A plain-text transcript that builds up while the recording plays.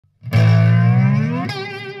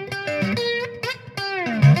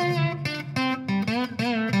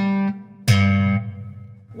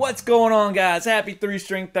What's going on, guys? Happy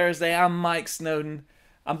 3-String Thursday. I'm Mike Snowden.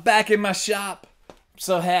 I'm back in my shop. I'm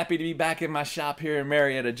so happy to be back in my shop here in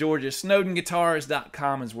Marietta, Georgia.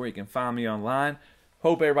 SnowdenGuitars.com is where you can find me online.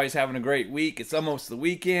 Hope everybody's having a great week. It's almost the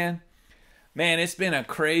weekend. Man, it's been a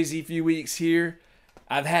crazy few weeks here.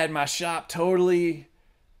 I've had my shop totally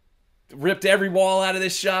ripped every wall out of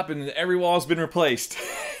this shop, and every wall's been replaced.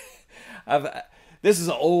 This is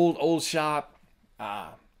an old shop.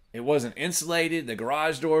 It wasn't insulated. The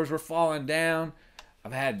garage doors were falling down.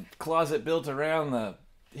 I've had a closet built around the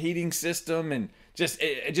heating system, and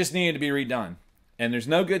it just needed to be redone. And there's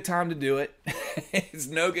no good time to do it. It's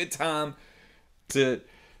no good time to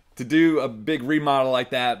do a big remodel like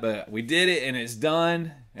that, but we did it and it's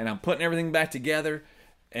done, and I'm putting everything back together.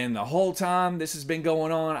 And the whole time this has been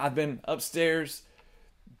going on, I've been upstairs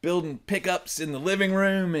building pickups in the living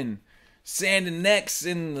room and sanding necks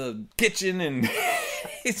in the kitchen, and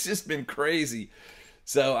it's just been crazy.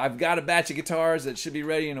 So I've got a batch of guitars that should be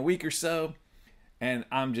ready in a week or so, and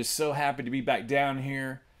I'm just so happy to be back down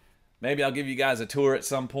here. Maybe I'll give you guys a tour at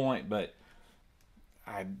some point, but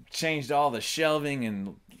I changed all the shelving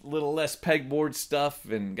and a little less pegboard stuff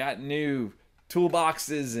and got new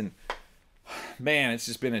toolboxes, and man, it's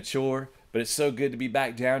just been a chore. But it's so good to be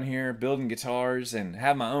back down here building guitars and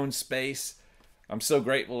have my own space. I'm so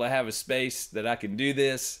grateful to have a space that I can do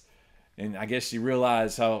this. And I guess you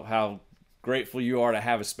realize how grateful you are to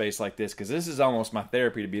have a space like this, because this is almost my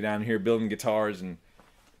therapy, to be down here building guitars and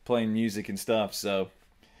playing music and stuff. So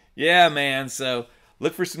yeah, man, so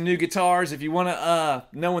look for some new guitars. If you want to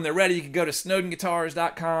know when they're ready, you can go to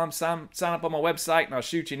SnowdenGuitars.com, sign up on my website, and I'll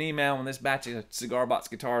shoot you an email when this batch of Cigar Box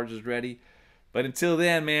guitars is ready. But until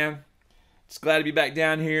then, man, just glad to be back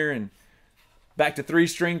down here and back to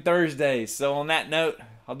 3-String Thursdays. So on that note,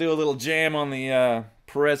 I'll do a little jam on the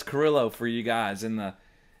Perez Carrillo for you guys in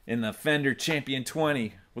the Fender Champion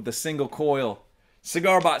 20 with the single coil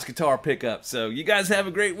Cigar Box guitar pickup. So you guys have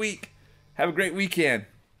a great week. Have a great weekend.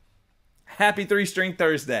 Happy 3-String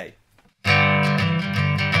Thursday.